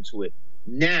accustomed to it.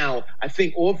 Now, I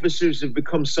think officers have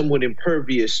become somewhat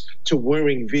impervious to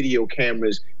wearing video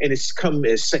cameras, and it's come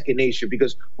as second nature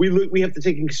because we have to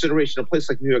take in consideration a place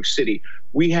like New York City.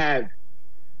 We have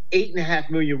 8.5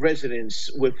 million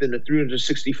residents within a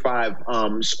 365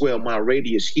 square mile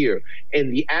radius here.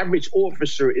 And the average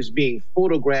officer is being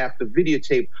photographed or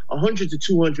videotaped 100 to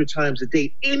 200 times a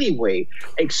day anyway,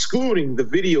 excluding the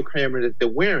video camera that they're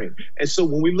wearing. And so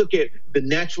when we look at the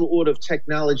natural order of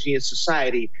technology in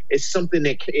society, it's something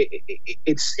that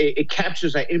it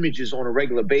captures our images on a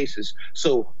regular basis.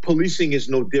 So policing is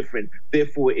no different.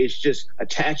 Therefore, it's just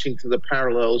attaching to the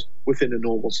parallels within a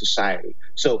normal society.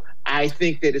 So I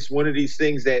think that it's one of these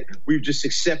things that we've just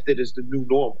accepted as the new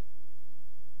normal.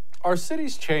 Are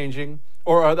cities changing?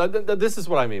 Or this is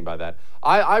what I mean by that.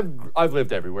 I've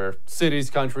lived everywhere, cities,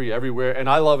 country, everywhere, and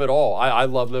I love it all. I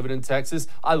love living in Texas.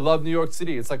 I love New York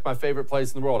City. It's like my favorite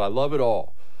place in the world. I love it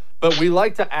all. But we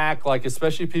like to act like,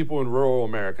 especially people in rural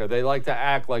America, they like to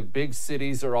act like big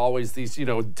cities are always these,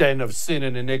 den of sin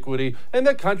and iniquity, and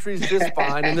the country's just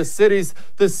fine. And the cities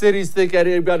think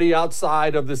anybody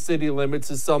outside of the city limits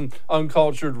is some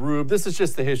uncultured rube. This is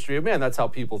just the history of man. That's how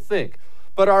people think.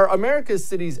 But are America's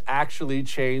cities actually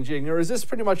changing, or is this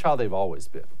pretty much how they've always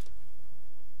been?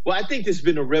 Well, I think there's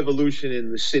been a revolution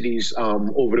in the cities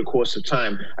over the course of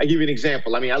time. I give you an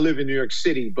example. I mean, I live in New York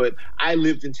City, but I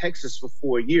lived in Texas for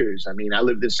 4 years. I mean, I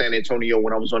lived in San Antonio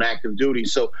when I was on active duty.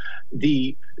 So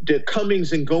the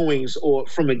comings and goings, or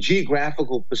from a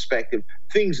geographical perspective,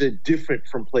 things are different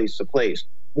from place to place.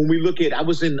 When we look at, I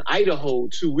was in Idaho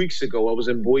 2 weeks ago. I was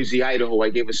in Boise, Idaho. I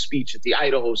gave a speech at the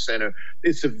Idaho Center.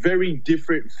 It's a very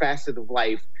different facet of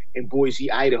life in Boise,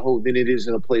 Idaho than it is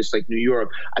in a place like New York.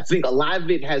 I think a lot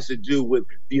of it has to do with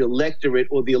the electorate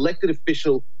or the elected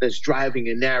official that's driving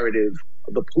a narrative,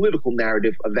 the political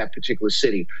narrative of that particular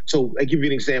city. So I give you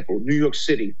an example: New York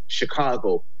City,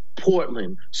 Chicago,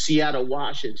 Portland, Seattle,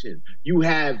 Washington. You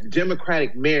have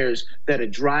Democratic mayors that are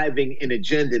driving an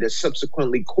agenda that's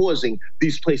subsequently causing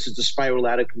these places to spiral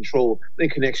out of control in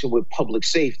connection with public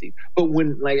safety. But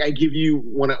when, like, I give you,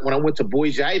 when I went to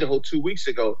Boise, Idaho 2 weeks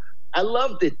ago, I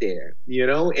loved it there, you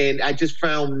know, and I just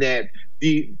found that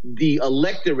the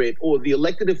electorate or the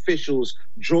elected officials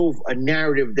drove a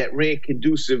narrative that ran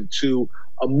conducive to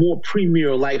a more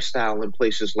premier lifestyle in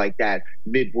places like that,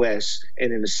 Midwest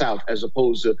and in the South, as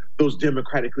opposed to those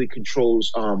democratically controlled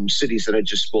cities that I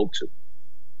just spoke to.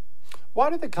 Why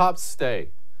did the cops stay?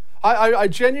 I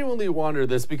genuinely wonder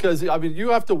this, because, I mean,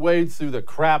 you have to wade through the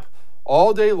crap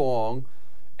all day long.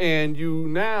 And you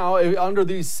now, under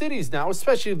these cities now,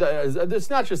 especially, it's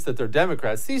not just that they're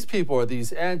Democrats. These people are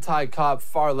these anti-cop,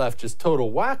 far-left, just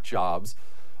total whack jobs.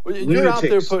 You're out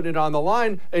there putting it on the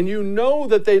line, and you know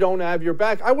that they don't have your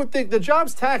back. I would think the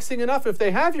job's taxing enough if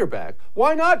they have your back.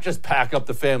 Why not just pack up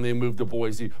the family and move to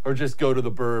Boise, or just go to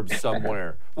the burbs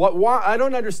somewhere? Why? I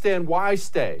don't understand why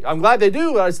stay. I'm glad they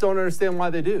do, but I just don't understand why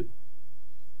they do.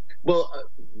 Well,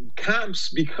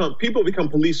 people become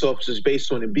police officers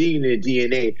based on it being in their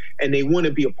DNA, and they want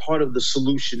to be a part of the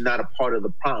solution, not a part of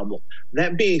the problem.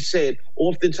 That being said,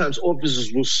 oftentimes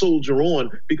officers will soldier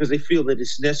on because they feel that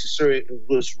it's necessary and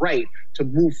was right to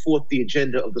move forth the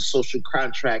agenda of the social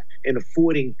contract and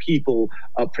affording people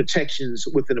protections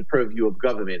within the purview of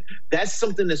government. That's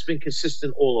something that's been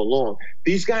consistent all along.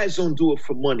 These guys don't do it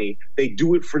for money. They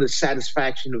do it for the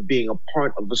satisfaction of being a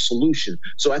part of a solution.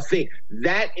 So I think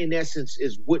that, in essence,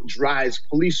 is what drives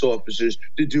police officers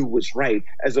to do what's right,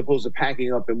 as opposed to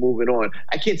packing up and moving on.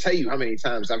 I can't tell you how many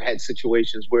times I've had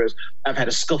situations where I've had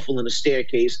a scuffle in a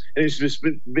staircase, and it's just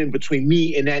been between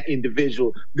me and that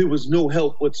individual. There was no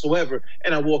help whatsoever,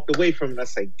 and I walked away from it. And I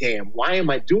say, damn, why am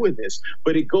I doing this?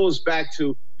 But it goes back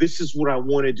to, this is what I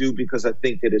want to do because I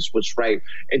think that it's what's right.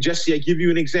 And Jesse, I give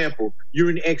you an example. You're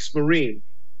an ex-Marine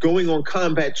going on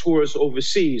combat tours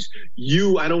overseas.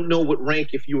 I don't know what rank,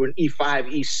 if you were an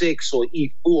E5, E6, or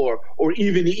E4, or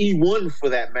even E1 for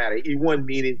that matter. E1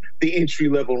 meaning the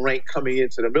entry-level rank coming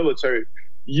into the military.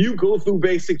 You go through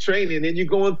basic training and you're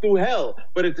going through hell.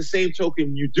 But at the same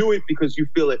token, you do it because you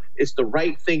feel it's the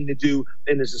right thing to do,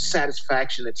 and there's a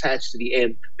satisfaction attached to the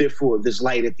end. Therefore, there's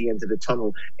light at the end of the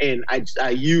tunnel. And I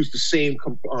use the same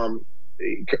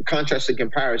contrast and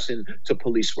comparison to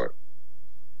police work.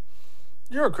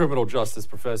 You're a criminal justice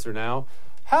professor now.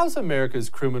 How's America's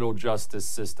criminal justice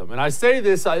system? And I say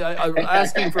this, I'm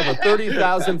asking from a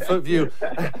 30,000-foot view.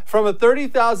 From a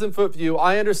 30,000-foot view,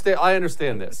 I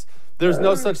understand this. There's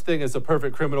no such thing as a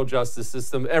perfect criminal justice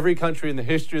system. Every country in the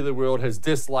history of the world has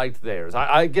disliked theirs.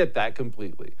 I get that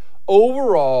completely.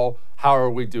 Overall, how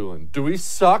are we doing? Do we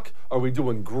suck? Are we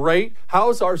doing great?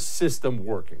 How's our system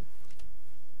working?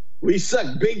 We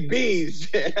suck big B's.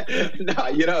 No,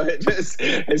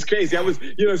 it's crazy.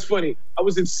 It's funny. I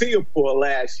was in Singapore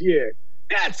last year.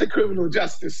 That's a criminal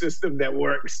justice system that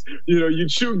works. You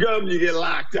chew gum, you get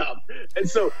locked up. And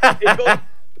so it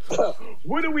goes,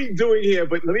 what are we doing here?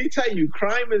 But let me tell you,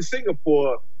 crime in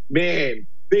Singapore, man,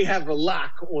 they have a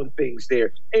lock on things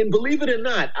there. And believe it or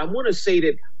not, I want to say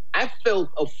that I felt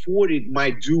afforded my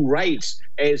due rights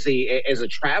as a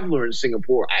traveler in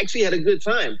Singapore. I actually had a good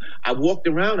time. I walked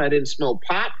around. I didn't smell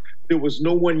pot. There was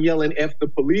no one yelling F the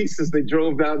police as they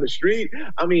drove down the street.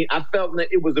 I mean, I felt that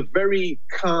it was a very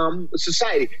calm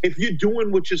society. If you're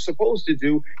doing what you're supposed to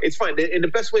do, it's fine. And the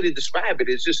best way to describe it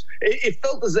is just, it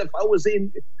felt as if I was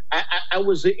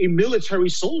a military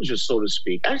soldier, so to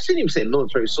speak. I shouldn't even say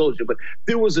military soldier, but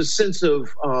there was a sense of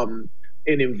an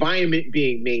environment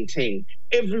being maintained.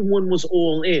 Everyone was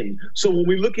all in. So when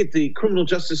we look at the criminal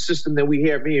justice system that we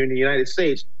have here in the United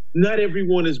States, not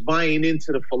everyone is buying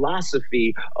into the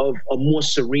philosophy of a more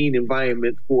serene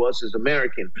environment for us as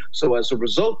Americans. So as a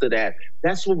result of that,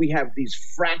 that's when we have these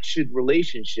fractured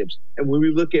relationships. And when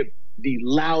we look at the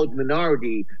loud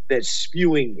minority that's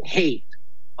spewing hate,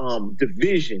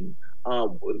 division,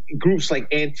 groups like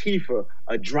Antifa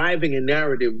are driving a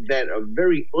narrative that are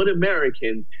very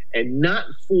un-American and not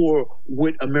for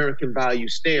what American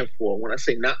values stand for. When I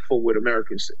say not for what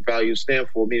American values stand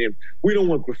for, meaning we don't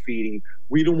want graffiti,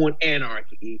 we don't want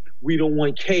anarchy, we don't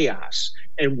want chaos,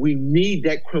 and we need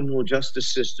that criminal justice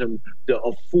system to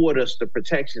afford us the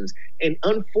protections. And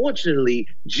unfortunately,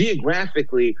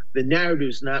 geographically, the narrative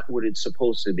is not what it's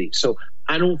supposed to be. So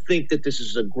I don't think that this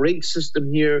is a great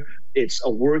system here. It's a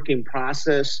work in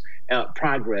progress.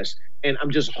 And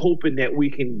I'm just hoping that we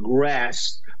can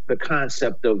grasp the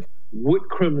concept of what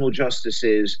criminal justice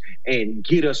is and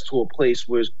get us to a place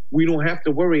where we don't have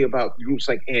to worry about groups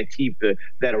like Antifa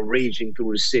that are raging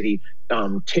through the city,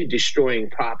 destroying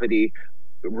property,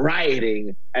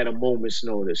 rioting at a moment's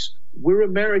notice. We're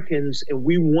Americans and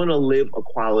we want to live a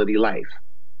quality life.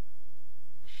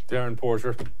 Darren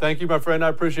Porcher, thank you, my friend. I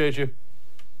appreciate you.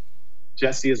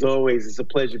 Jesse, as always, it's a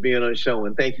pleasure being on the show,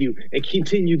 and thank you, and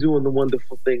continue doing the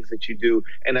wonderful things that you do,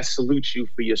 and I salute you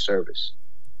for your service.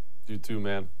 You too,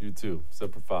 man. You too.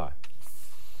 Semper Fi.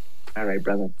 All right,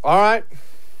 brother. All right.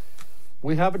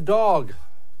 We have a dog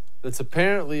that's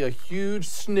apparently a huge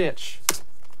snitch.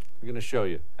 I'm going to show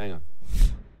you. Hang on.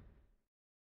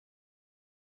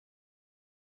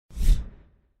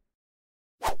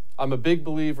 I'm a big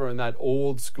believer in that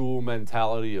old school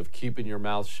mentality of keeping your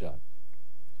mouth shut.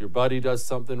 Your buddy does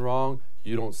something wrong,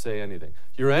 you don't say anything.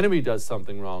 Your enemy does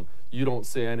something wrong, you don't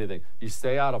say anything. You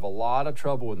stay out of a lot of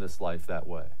trouble in this life that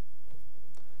way.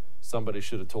 Somebody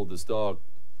should have told this dog.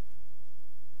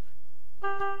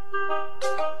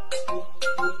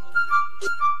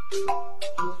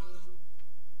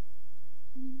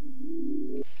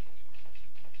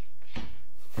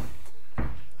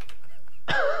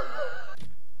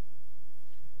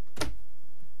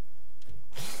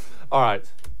 All right.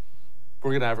 We're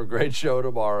going to have a great show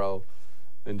tomorrow.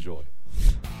 Enjoy.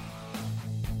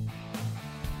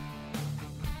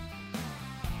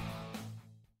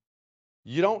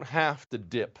 You don't have to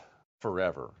dip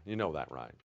forever. You know that,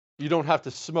 right? You don't have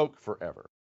to smoke forever.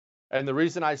 And the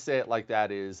reason I say it like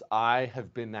that is I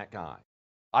have been that guy.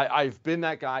 I've been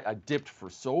that guy. I dipped for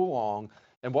so long.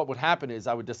 And what would happen is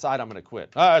I would decide I'm going to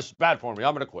quit. It's bad for me.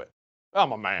 I'm going to quit.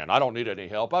 I'm a man. I don't need any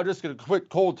help. I'm just going to quit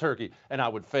cold turkey. And I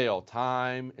would fail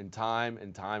time and time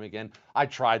and time again. I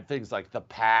tried things like the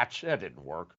patch. That didn't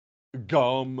work.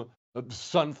 Gum,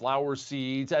 sunflower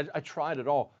seeds. I tried it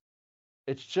all.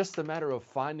 It's just a matter of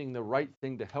finding the right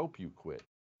thing to help you quit.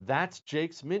 That's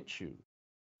Jake's Mint Chew.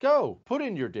 Go, put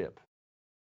in your dip.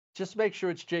 Just make sure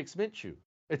it's Jake's Mint Chew.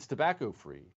 It's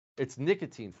tobacco-free. It's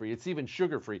nicotine-free. It's even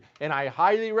sugar-free. And I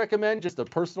highly recommend, just a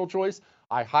personal choice,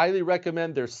 I highly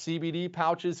recommend their CBD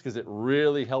pouches because it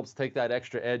really helps take that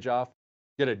extra edge off.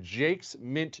 Get a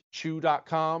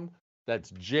jakesmintchew.com.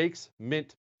 That's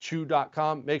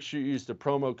jakesmintchew.com. Make sure you use the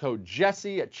promo code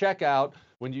Jesse at checkout.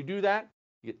 When you do that,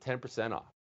 you get 10% off.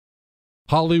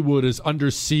 Hollywood is under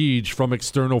siege from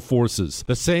external forces.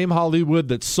 The same Hollywood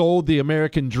that sold the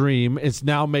American dream is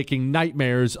now making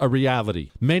nightmares a reality.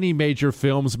 Many major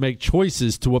films make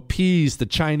choices to appease the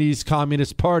Chinese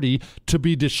Communist Party to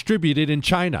be distributed in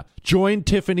China. Join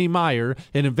Tiffany Meyer,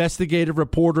 an investigative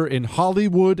reporter in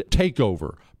Hollywood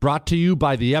Takeover, brought to you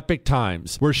by the Epic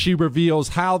Times, where she reveals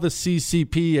how the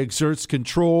CCP exerts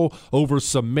control over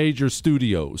some major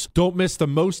studios. Don't miss the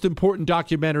most important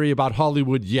documentary about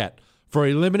Hollywood yet. For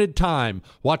a limited time,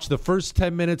 watch the first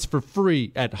 10 minutes for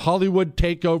free at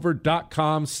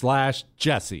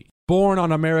hollywoodtakeover.com/Jesse. Born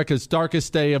on America's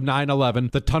darkest day of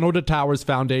 9/11, the Tunnel to Towers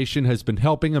Foundation has been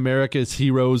helping America's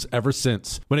heroes ever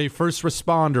since. When a first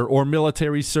responder or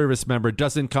military service member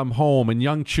doesn't come home and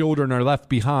young children are left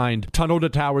behind, Tunnel to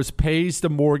Towers pays the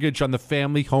mortgage on the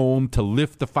family home to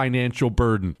lift the financial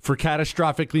burden. For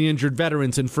catastrophically injured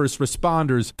veterans and first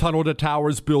responders, Tunnel to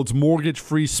Towers builds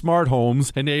mortgage-free smart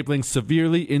homes, enabling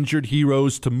severely injured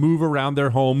heroes to move around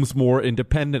their homes more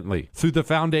independently. Through the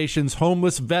Foundation's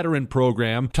Homeless Veteran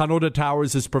Program, Tunnel to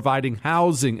Towers is providing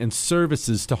housing and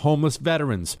services to homeless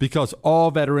veterans because all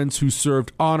veterans who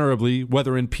served honorably,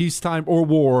 whether in peacetime or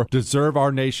war, deserve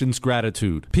our nation's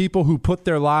gratitude. People who put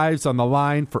their lives on the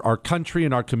line for our country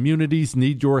and our communities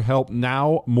need your help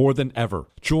now more than ever.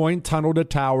 Join Tunnel to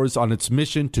Towers on its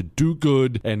mission to do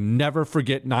good and never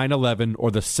forget 9/11 or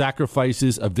the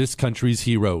sacrifices of this country's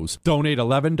heroes. Donate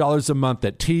 $11 a month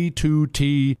at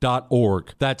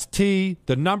T2T.org. That's T,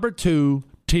 the number 2,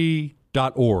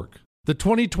 T.org. The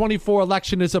 2024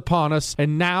 election is upon us,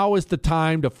 and now is the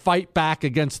time to fight back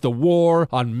against the war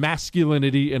on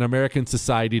masculinity in American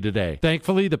society today.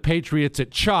 Thankfully, the patriots at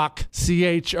CHOQ,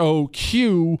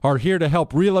 C-H-O-Q, are here to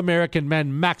help real American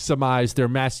men maximize their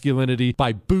masculinity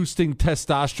by boosting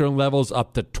testosterone levels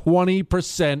up to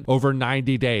 20% over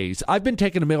 90 days. I've been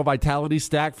taking a male vitality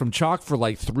stack from CHOQ for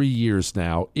like 3 years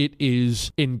now. It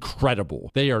is incredible.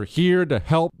 They are here to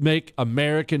help make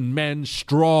American men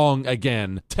strong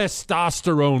again. Testosterone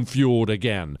fueled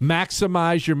again.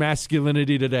 Maximize your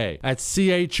masculinity today at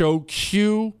CHOQ.com.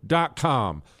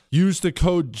 Use the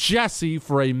code Jesse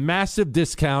for a massive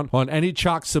discount on any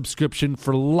CHOQ subscription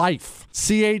for life.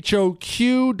 CHOQ.com,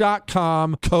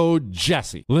 code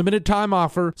Jesse. Limited time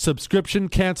offer. Subscription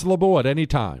cancelable at any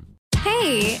time.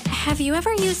 Hey, have you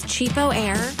ever used Cheapo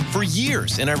Air? For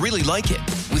years, and I really like it.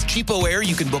 With Cheapo Air,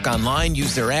 you can book online,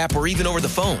 use their app, or even over the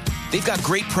phone. They've got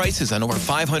great prices on over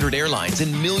 500 airlines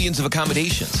and millions of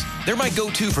accommodations. They're my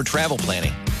go-to for travel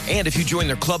planning. And if you join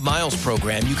their Club Miles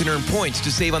program, you can earn points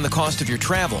to save on the cost of your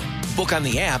travel. Book on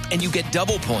the app, and you get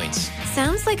double points.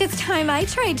 Sounds like it's time I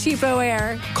tried Cheapo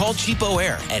Air. Call Cheapo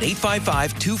Air at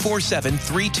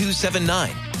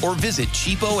 855-247-3279 or visit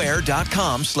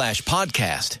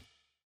cheapoair.com/podcast.